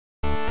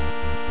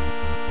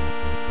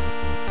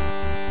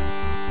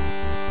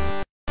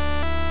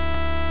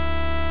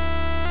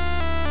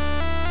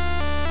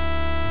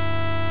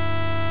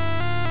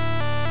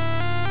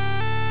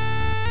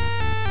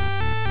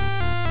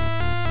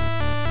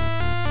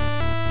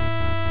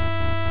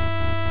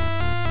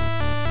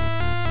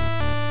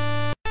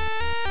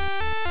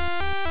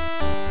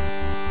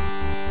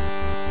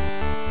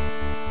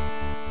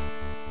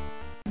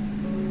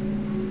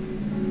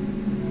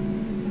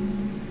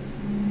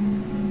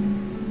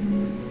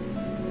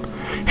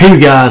Hey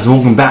guys, and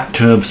welcome back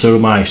to an episode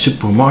of my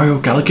Super Mario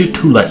Galaxy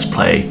 2 Let's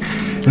Play.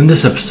 In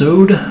this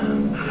episode,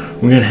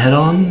 we're gonna head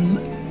on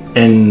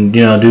and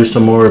do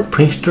some more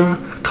prankster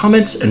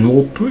comments in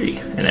World 3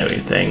 and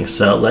everything.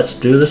 So let's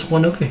do this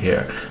one over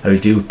here. I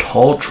would do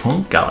Tall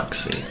Trunk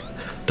Galaxy,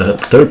 the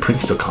third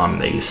prankster comment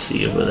that you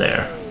see over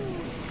there.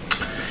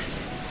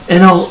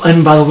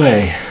 And by the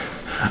way,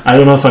 I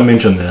don't know if I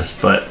mentioned this,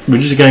 but we're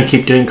just gonna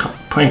keep doing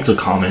prankster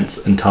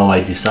comments until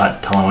I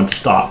want to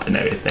stop and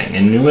everything.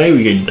 And anyway,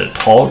 we get the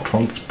Tall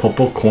Trunks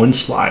Purple Coin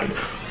Slide.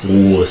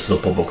 Ooh, this is a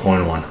purple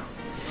coin one.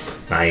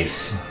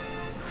 Nice.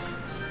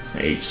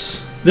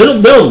 Nice. There are a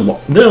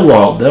lot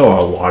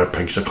of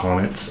prankster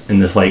comments in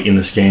this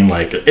game.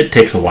 Like, it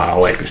takes a while.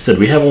 Like I said,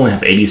 we only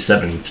have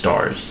 87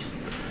 stars,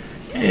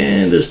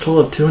 and there's a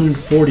total of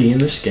 240 in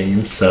this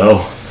game.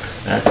 So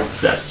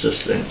that's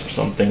just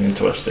something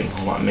interesting.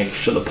 Hold on, make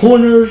sure the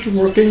pointer's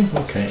working.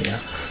 Okay, yeah.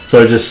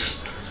 So it's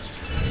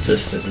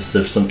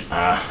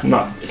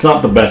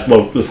not the best.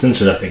 Well, the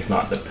sensor I think is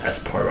not the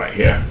best part right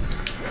here.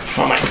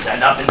 So I might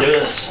stand up and do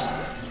this.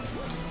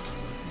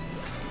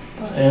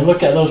 And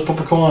look at those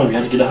purple coins. We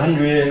had to get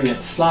 100. We had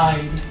to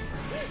slide.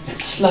 We had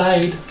to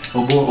slide.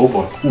 Oh boy, oh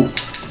boy. Ooh,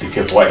 be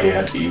careful right here.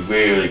 Have to be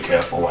really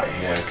careful right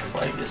here, because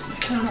like this is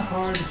kind of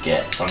hard to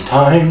get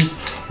sometimes.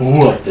 Ooh,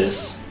 like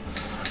this.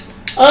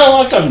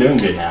 Oh, look, I'm doing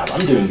good now.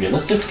 I'm doing good.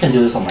 Let's see if we can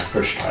do this on my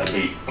first try. It'd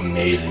be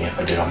amazing if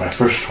I did on my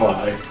first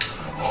try.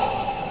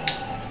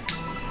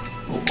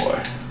 Oh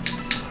boy.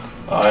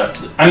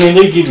 I mean,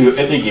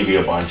 if they give you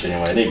a bunch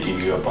anyway. They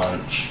give you a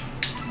bunch.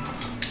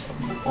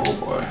 Oh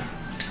boy.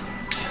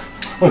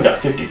 Oh, we got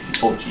 50.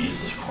 Oh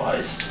Jesus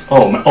Christ.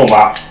 Oh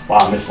wow. Wow,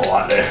 I missed a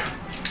lot there.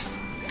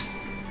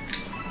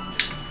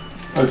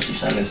 Oh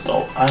jeez, I missed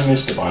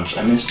a bunch.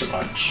 I missed a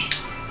bunch.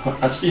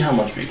 Let's see how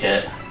much we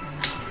get.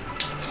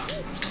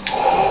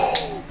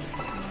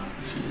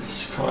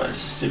 Jesus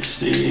Christ.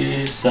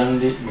 60,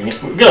 70.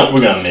 We're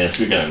gonna miss.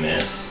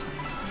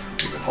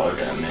 We're probably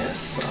gonna miss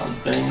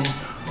something.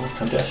 Oh,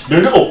 come down.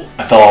 Oh,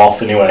 I fell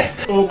off anyway.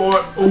 Oh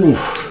boy. Ooh.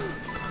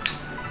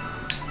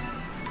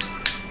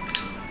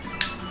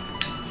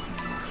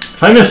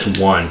 If I miss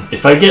one,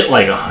 if I get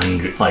like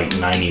 100, like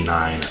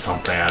 99 or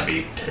something, I'd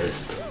be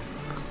pissed.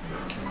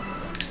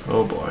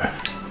 Oh boy.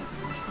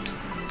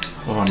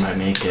 Oh, I might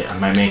make it. I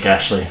might make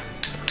Ashley.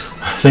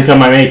 I think I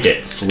might make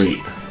it.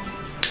 Sweet.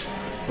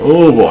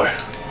 Oh boy.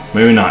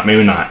 Maybe not.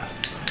 Maybe not.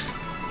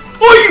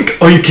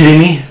 Are you kidding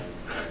me?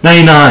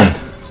 99.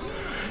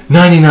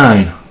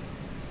 99.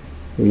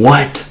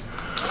 What?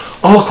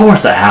 Oh, of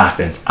course that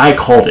happens. I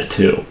called it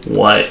too.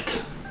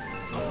 What?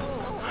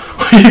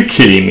 Are you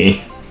kidding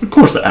me? Of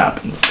course that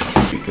happens.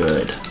 Should be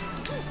good.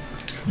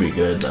 Should be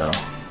good though.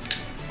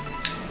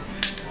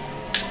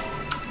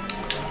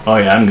 Oh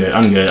yeah, I'm good.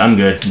 I'm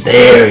good.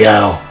 There we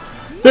go.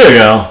 There we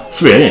go.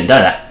 Sweet. I didn't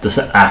die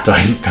after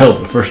I fell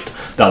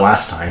that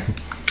last time.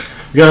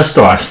 We got a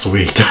star.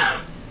 Sweet.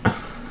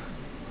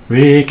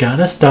 We got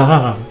a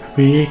star.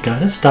 We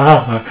got a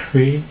star.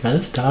 We got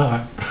a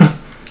star.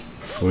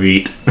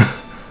 Sweet.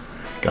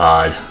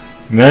 God.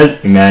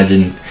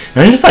 Imagine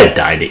if I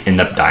end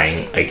up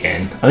dying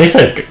again. At least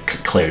I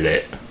cleared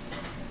it.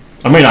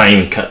 I may not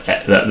even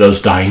cut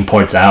those dying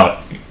parts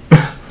out.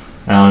 I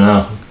don't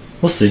know.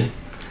 We'll see.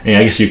 Yeah,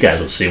 I guess you guys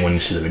will see when you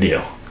see the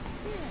video.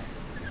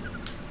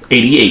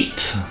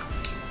 88.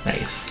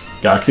 Nice.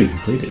 Galaxy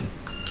completed.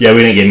 Yeah,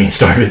 we didn't get any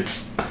star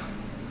bits.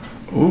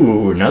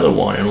 Ooh, another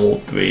one in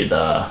World 3.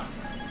 The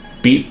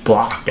beat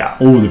block.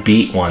 Ooh, the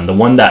beat one. The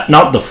one that,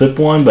 not the flip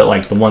one, but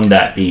like the one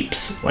that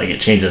beeps. Like it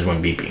changes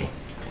when beeping.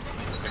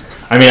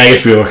 I mean, I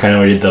guess we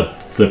already did the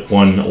flip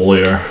one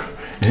earlier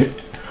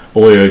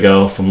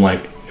ago from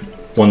like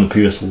one of the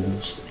previous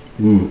rules.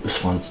 Ooh,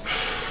 this one's,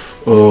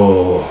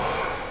 oh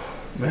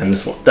man,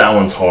 that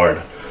one's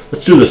hard.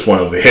 Let's do this one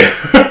over here.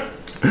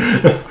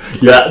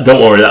 Yeah, don't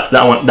worry,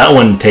 that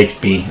one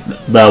takes me.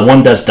 The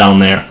one that's down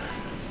there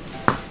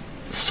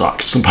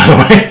sucks, by the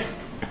way.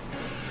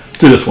 Let's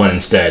do this one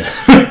instead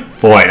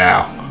for right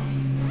now.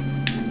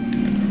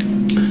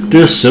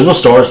 Do silver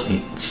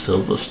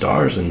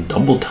stars and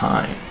double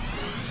time.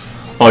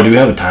 Oh, do we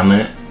have a time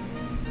limit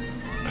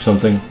or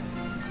something?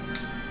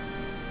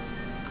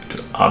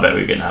 I bet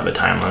we can have a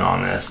time limit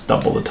on this.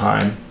 Double the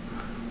time.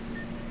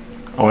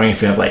 Or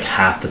if you have like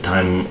half the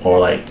time, or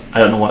like, I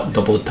don't know what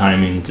double the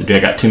time means. Do I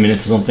got 2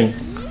 minutes or something?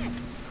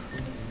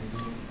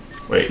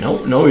 Wait, no,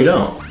 we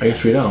don't. I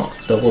guess we don't.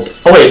 Oh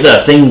wait,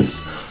 the things.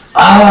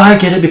 Oh, I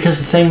get it, because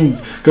the thing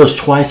goes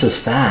twice as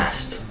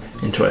fast.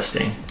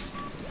 Interesting.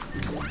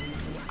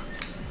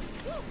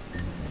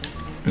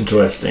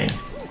 Interesting.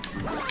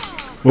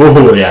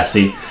 Ooh, yeah,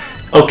 see.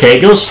 Okay,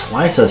 it goes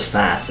twice as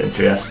fast.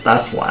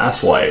 That's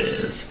why it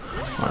is.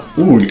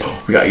 Ooh, we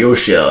got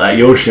Yoshi. That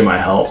Yoshi might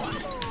help.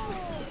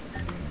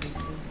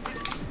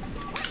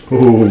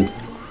 Ooh.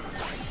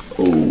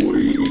 Ooh,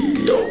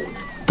 yo.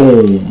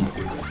 Boom.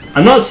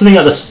 I'm not sitting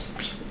at this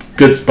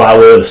good spot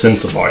where the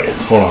sensor bar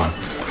is. Hold on.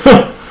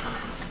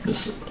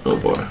 Oh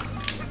boy.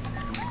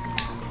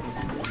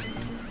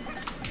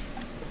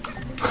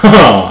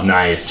 Oh,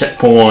 nice.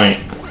 Checkpoint.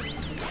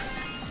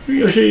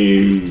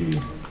 Yoshi!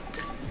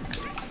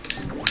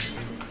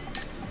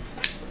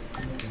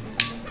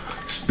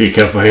 Just be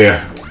careful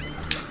here.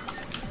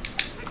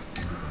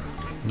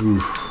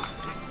 Oof.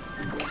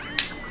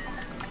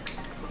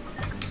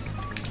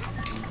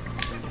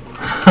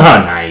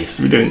 Nice.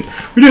 We're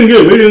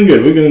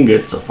doing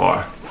good so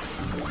far.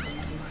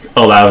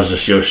 Oh, that was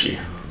just Yoshi.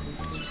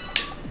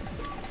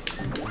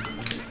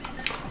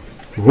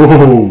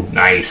 Whoa,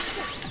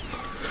 nice.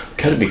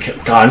 Gotta be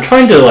God, I'm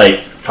trying to like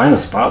find a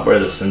spot where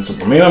the sensor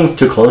bar. Maybe I'm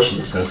too close to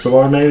the sensor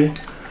bar, maybe?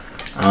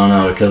 I don't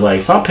know, because like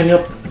it's not picking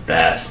up the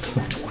best.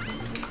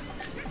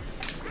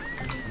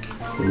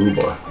 Ooh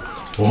boy.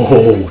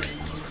 Whoa.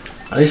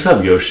 At least I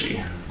have Yoshi.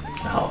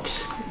 That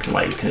helps. You can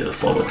like hit the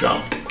floatal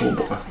jump. Oh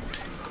boy.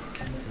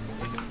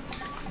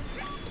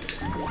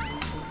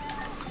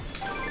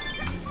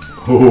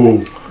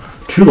 Ooh,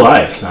 2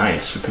 lives.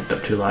 Nice. We picked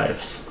up 2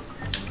 lives.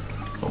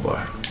 Oh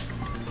boy.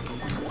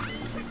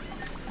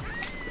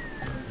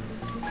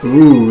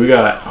 Ooh, we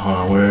got. Hold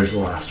on. Where's the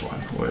last one?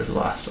 Where's the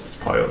last one? It's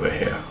probably over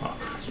here. Oh,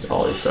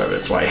 all these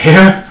servants right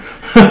here.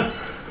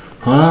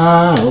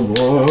 Oh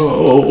boy.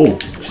 Oh,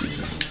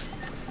 Jesus.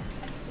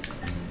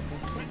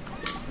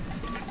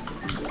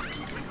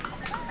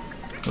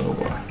 Oh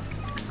boy.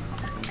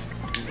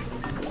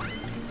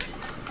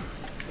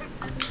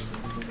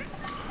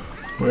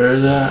 Where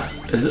is that?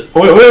 Is it?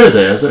 Oh, wait, where is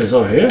it? It's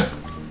over here.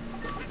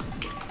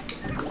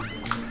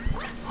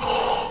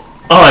 Oh,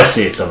 I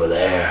see. It's over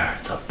there.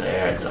 It's up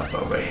there. It's up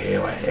over here,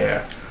 right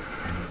here.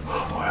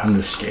 Oh boy, I'm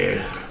just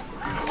scared.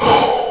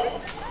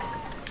 Oh,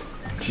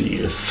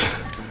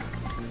 jeez.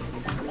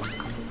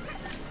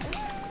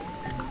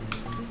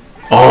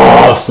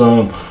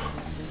 Awesome.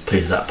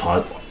 Please, that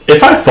pod.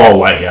 If I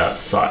fall right here, it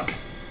suck.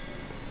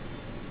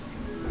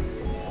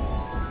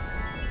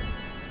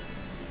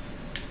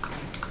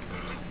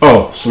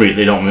 Oh, sweet,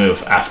 they don't move.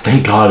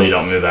 Thank God they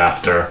don't move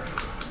after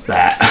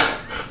that.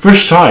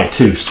 First try,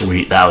 too.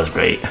 Sweet, that was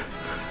great.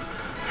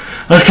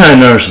 I was kind of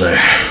nervous there.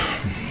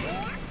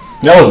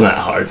 That wasn't that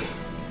hard.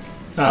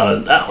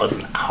 That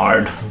wasn't that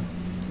hard.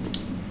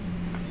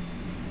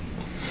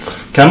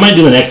 Okay, I might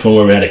do the next one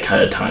where we had to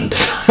cut a ton of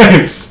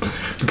times.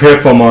 Prepare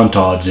for a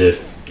montage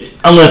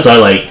unless I,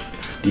 like,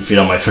 defeat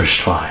on my first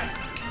try.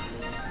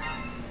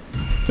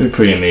 It'd be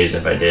pretty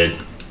amazing if I did.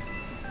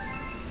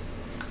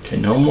 Okay,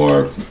 no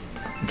more...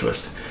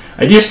 twist.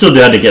 I do still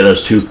have to get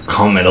those 2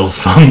 calm medals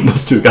from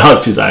those 2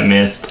 galaxies I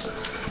missed.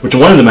 Which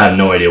one of them I have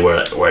no idea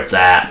where it's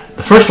at.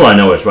 The first one I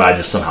know is where I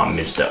just somehow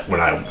missed it when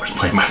I was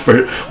playing my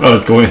first, when I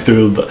was going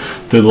through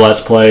the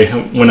Let's Play,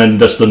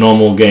 that's the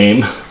normal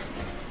game.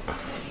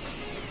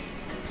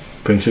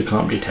 Prince of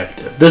Calm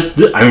Detective.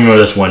 I remember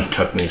this one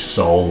took me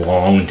so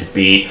long to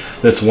beat.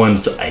 This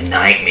one's a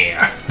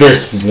nightmare.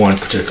 This one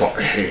particular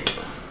I hate.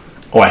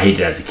 Oh, I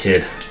hated it as a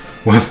kid.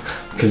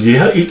 Because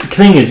the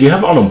thing is, you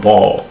have it on a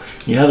ball.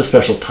 You have a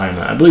special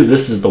timer. I believe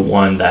this is the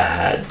one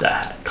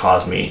that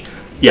caused me.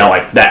 Yeah,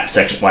 like that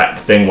section, that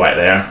thing right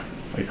there,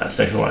 like that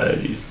section right there.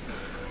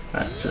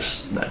 That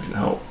didn't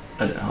help.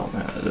 That didn't help,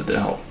 man. That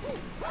didn't help.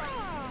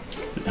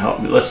 Didn't help.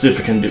 Let's see if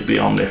we can be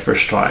on their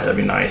first try. That'd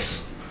be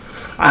nice.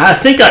 I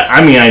think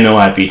I mean I know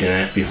I've beaten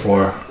it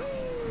before.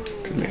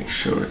 To make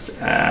sure it's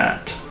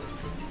at.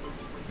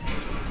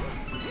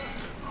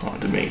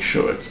 To make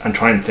sure it's. I'm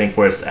trying to think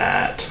where it's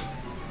at.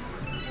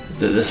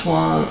 Is it this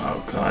one?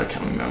 Oh god, I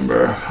can't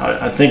remember.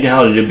 I think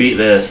how did you beat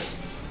this?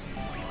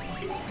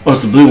 Oh,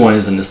 it's the blue one,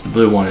 isn't it? It's the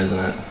blue one, isn't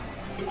it?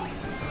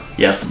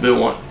 Yes, the blue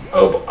one.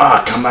 Oh,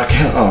 come back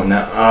here. Oh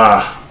no,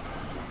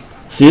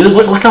 See,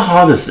 look how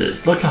hard this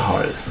is. Look how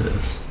hard this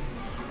is.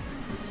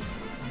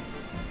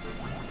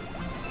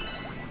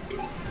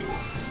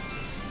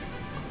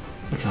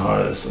 Look how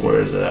hard this.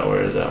 Where is that?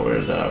 Where is that? Where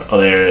is that? Oh,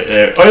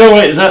 there. Oh no,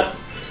 wait, is that?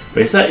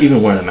 Wait, is that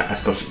even where I'm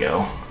supposed to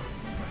go?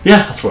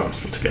 Yeah, that's where I'm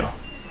supposed to go.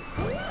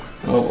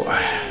 Oh boy.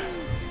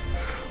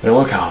 Wait,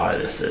 look how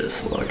hard this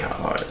is. Look how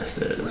hard this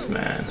is,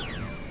 man.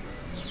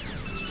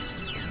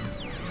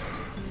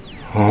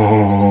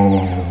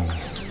 Oh.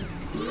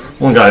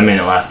 One got a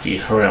minute left,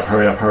 geez. Hurry up,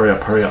 hurry up, hurry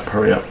up, hurry up,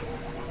 hurry up.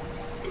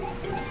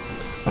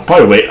 I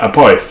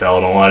probably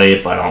failed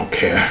already, but I don't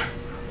care.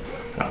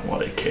 I don't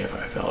really care if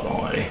I failed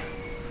already.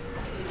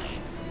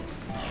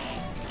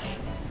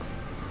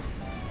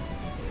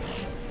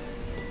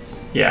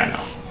 Yeah, I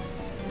know.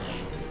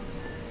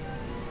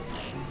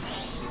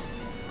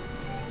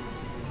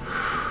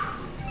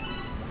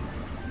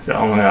 I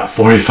only got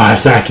 45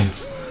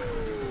 seconds.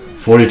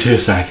 42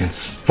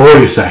 seconds.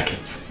 40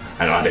 seconds.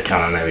 I know I had to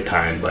count on every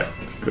time, but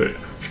screw it.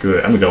 Screw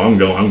it. I'm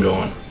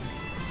going.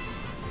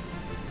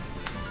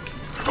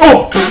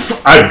 Oh!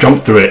 I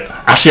jumped through it.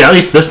 Actually, at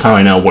least this time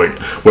I know where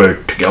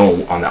to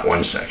go on that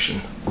one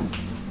section.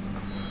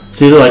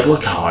 See, like,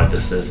 look how hard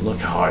this is. Look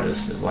how hard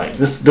this is. Like,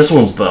 this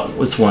one was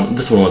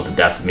the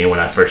death of me when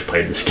I first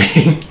played this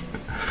game.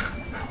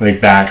 Like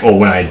back,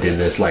 when I did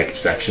this like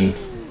section.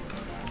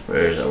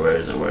 Where is it?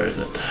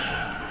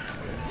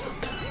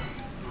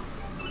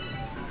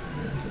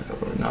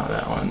 Not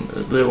that one.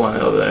 The blue one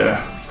over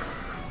there.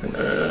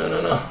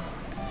 No.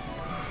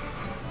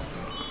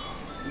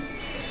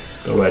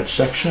 The red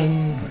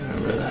section,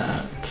 remember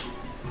that.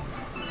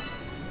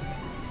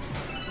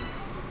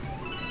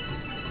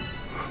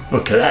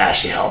 Okay, that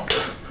actually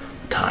helped.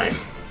 Time.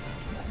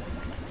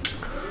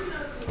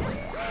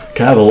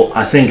 Okay,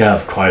 I think I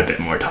have quite a bit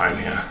more time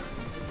here.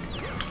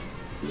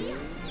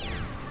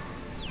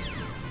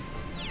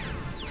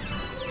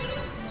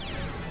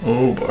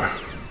 Oh boy.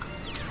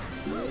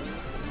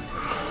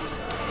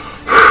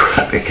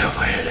 Be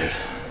careful here, dude.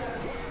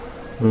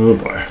 Oh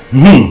boy.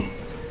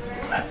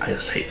 I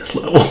just hate this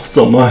level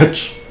so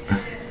much.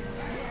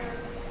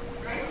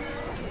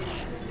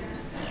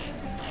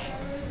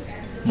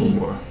 Oh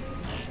boy.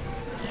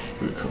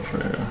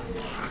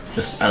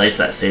 Just at least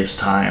that saves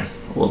time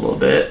a little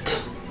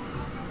bit.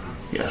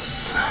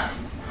 Yes.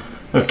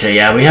 Okay,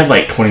 yeah, we have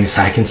like 20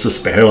 seconds to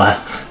spare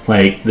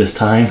like this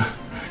time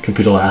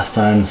compared to last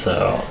time,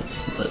 so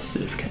let's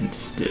see if we can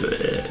just do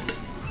it.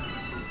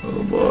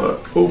 Oh boy.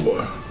 Oh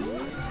boy.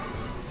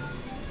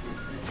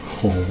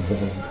 Oh.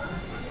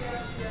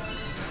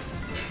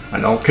 I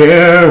don't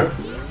care.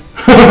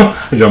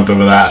 I jumped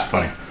over that. That's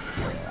funny.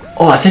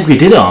 Oh, I think we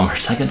did it on our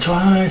second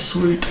try.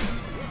 Sweet.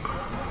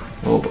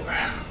 Oh boy.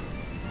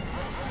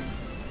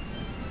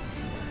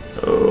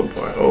 Oh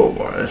boy. Oh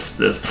boy.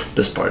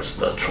 This part's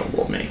the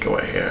troublemaker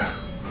right here.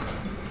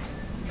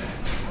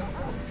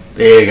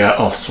 There you go.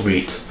 Oh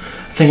sweet.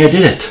 I think I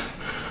did it.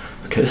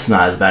 Okay, this is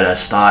not as bad as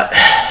I thought.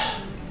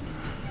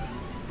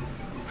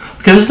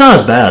 Okay, this is not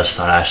as bad as I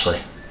thought actually.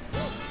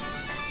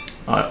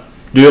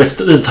 Dude, is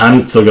the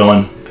time still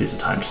going? Please, the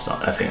time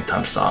stopped. I think the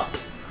time stopped.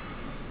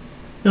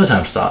 Yeah, the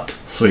time stopped.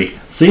 Sweet.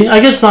 See, I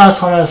guess not as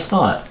hard as I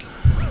thought.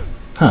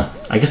 Huh,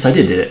 I guess I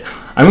did it.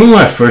 I remember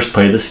when I first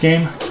played this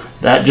game,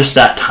 just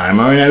that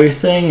timer and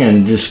everything,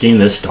 and just getting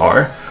this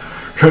star,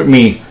 took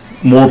me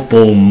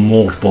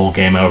multiple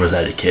game overs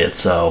as a kid,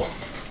 so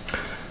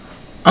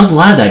I'm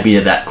glad that I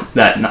beat that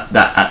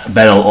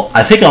battle.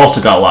 I think I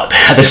also got a lot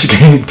better at this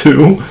game,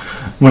 too.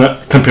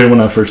 Compared to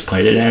when I first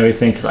played it and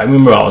everything, because I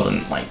remember I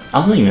wasn't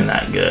even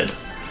that good.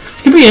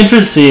 It could be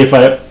interesting if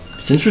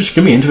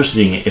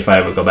I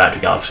ever go back to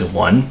Galaxy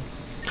 1,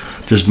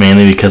 just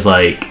mainly because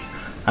I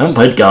haven't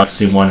played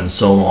Galaxy 1 in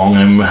so long, and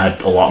I remember I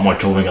had a lot more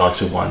trouble in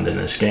Galaxy 1 than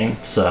this game.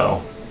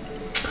 So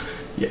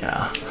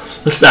yeah,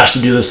 let's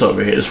actually do this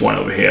over here. This one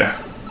over here.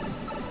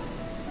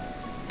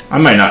 I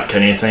might not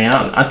cut anything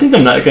out. I think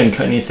I'm not going to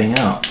cut anything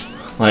out.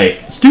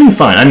 It's doing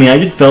fine. I mean, I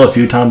did fail a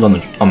few times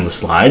on the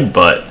slide,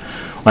 but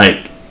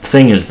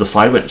thing is, the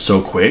slide went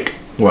so quick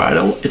where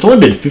it's only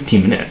been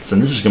 15 minutes,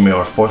 and this is gonna be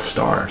our 4th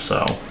star.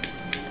 So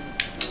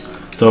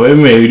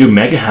anyway, we do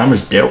Mega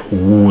Hammer's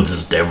Ooh, this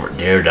is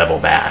Daredevil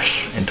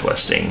Bash.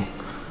 Interesting.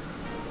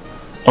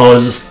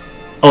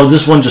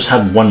 This one just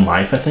had 1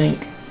 life, I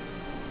think.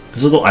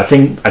 I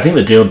think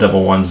the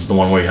Daredevil one's is the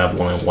one where you have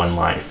only 1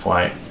 life,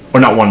 right? Or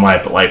not 1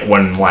 life, but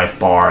 1 life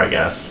bar, I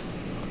guess.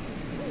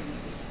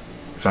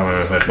 If I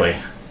remember correctly.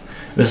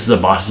 This is the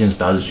boss against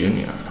Bowser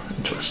Jr.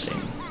 Interesting.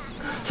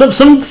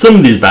 Some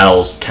of these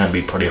battles can be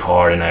pretty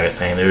hard and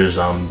everything. There's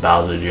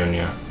Bowser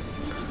Jr.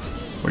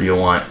 What do you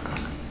want?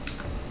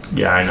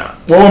 Yeah, I know.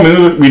 Well, I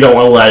mean, we don't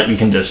want to let. We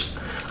can just.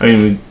 I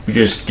mean, we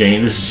just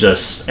gain. This is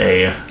just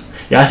a.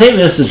 Yeah, I think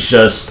this is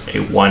just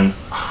a 1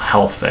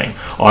 health thing.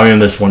 Or I mean,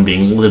 this one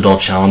being a little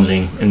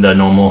challenging in the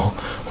normal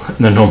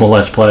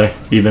Let's Play.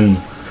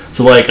 Even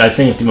so, I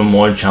think it's even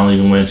more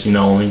challenging when it's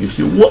only gives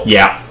you what?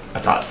 Yeah, I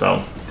thought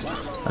so.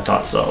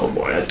 Oh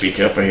boy, I have to be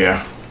careful here.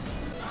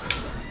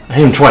 I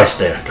hit him twice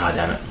there. God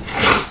damn it.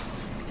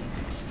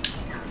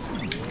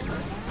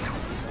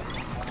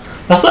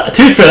 To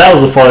be fair, that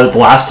was the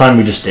last time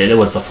we just did it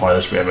was the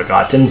farthest we ever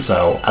gotten,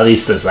 so at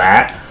least there's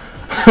that.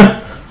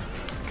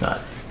 God,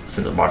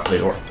 since the bar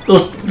play work. The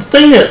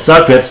thing that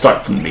sucks, we have to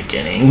start from the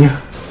beginning.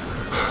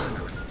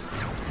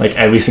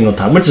 Every single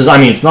time. Which is, I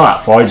mean, it's not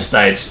that far, just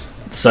that it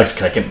sucks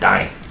because I kept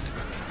dying.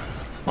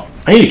 Well,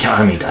 I need to count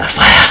how many deaths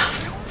I have.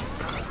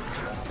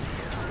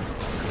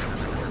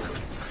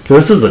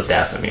 This is a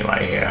death of me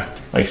right here.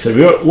 Like I said,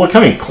 what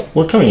coming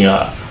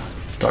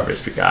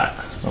starbase we got?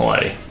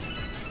 Alrighty.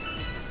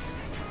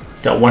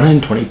 Got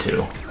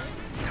 122.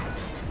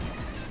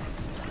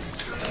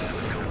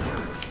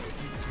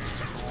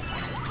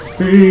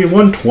 Hey,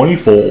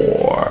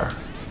 124.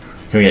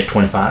 Can we get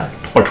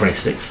 25 or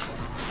 26?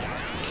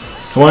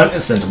 Come on,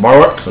 center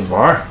bar.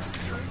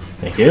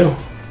 Thank you.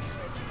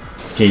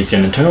 Okay, he's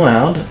gonna turn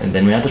around, and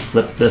then we have to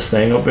flip this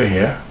thing over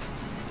here.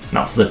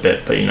 Not flip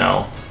it, but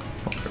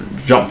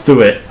jump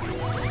through it.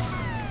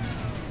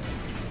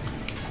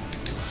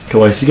 Okay,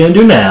 what's he gonna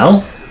do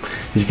now?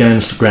 He's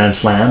gonna grand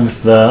slam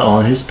with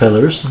on his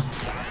pillars.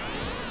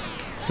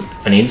 So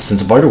I need the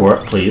sensor bar to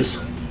work, please.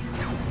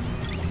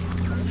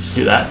 Just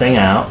do that thing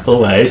out the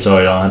way, so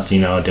I don't have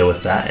to deal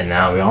with that. And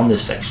now we're on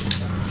this section.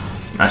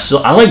 I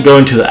like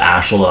going to the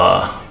actual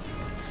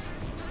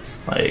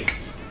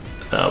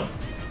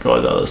go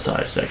to the other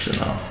side section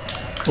though.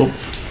 Oop.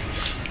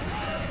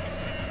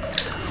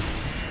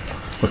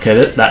 Okay,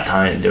 that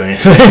time didn't do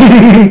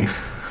anything.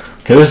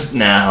 Okay,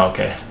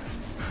 okay.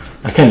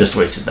 I kinda just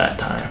wasted that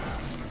time.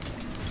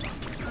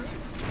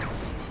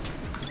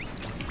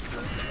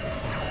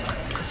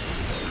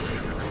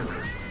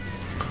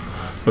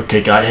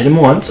 Okay, got hit him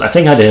once. I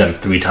think I did him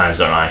 3 times,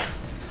 don't I?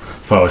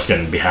 If I was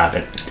going to be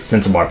happening.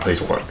 Since the bar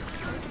plays work.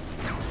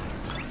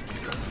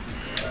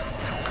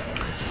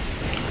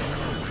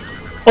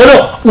 Oh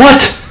no!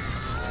 What?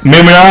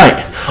 Maybe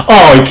not.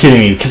 Oh, are you kidding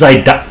me? Because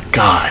I died.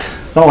 God.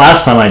 The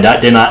last time I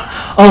died, did not.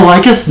 Oh,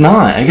 I guess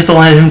not. I guess I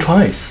only hit him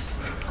twice.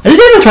 I did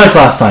hit him twice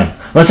last time.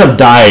 I must have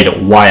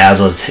died while I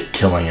was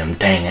killing him.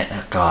 Dang it.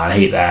 God, I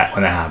hate that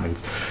when that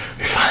happens.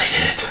 We finally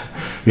did it.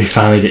 We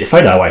finally did it. If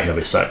I die while here,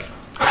 we suck.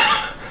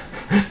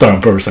 Don't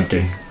on purpose, I'm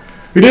kidding.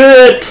 We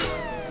did it!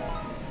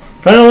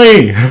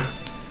 Finally!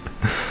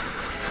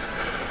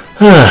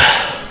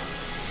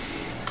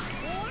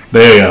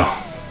 There you go.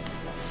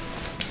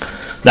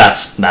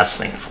 That's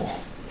thankful.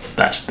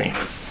 That's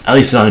thankful. At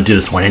least I don't do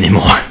this one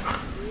anymore.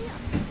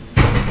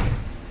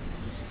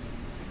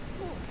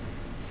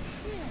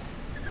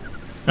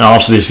 And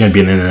also, there's going to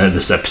be an end of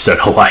this episode.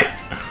 Oh, why?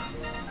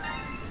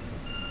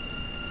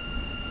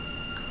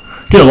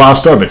 Get a lot of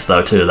store bits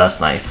though too. That's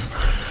nice.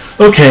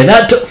 Okay,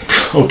 that took.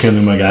 Okay,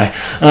 my guy.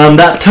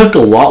 That took a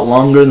lot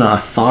longer than I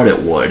thought it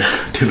would.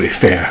 To be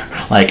fair,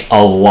 like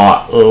a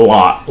lot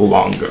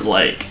longer.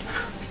 Like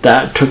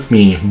that took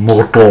me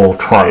multiple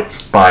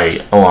tries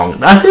by a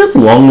long. I think it's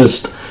the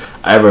longest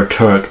I ever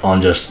took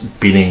on just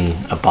beating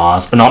a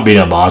boss, but not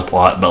beating a boss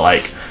but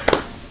like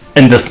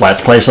in this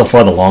Let's Play so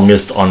far, the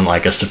longest on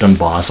like a certain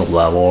boss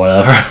level or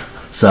whatever.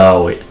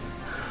 So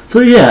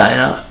yeah, you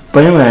know.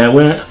 But anyway,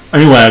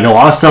 a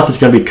lot of stuff is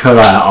going to be cut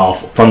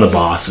off from the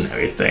boss and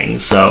everything.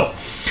 So,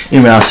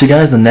 anyway, I'll see you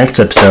guys in the next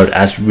episode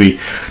as we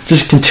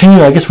just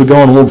continue. I guess we're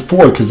going World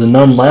 4 because there's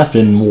none left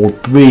in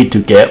World 3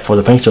 to get for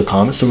the Prankster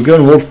comments. So we're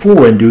going to World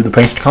 4 and do the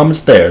Prankster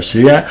comments there. So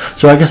yeah,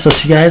 so I guess I'll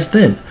see you guys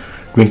then.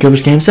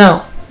 GreenCobrasGaming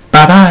out.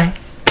 Bye-bye.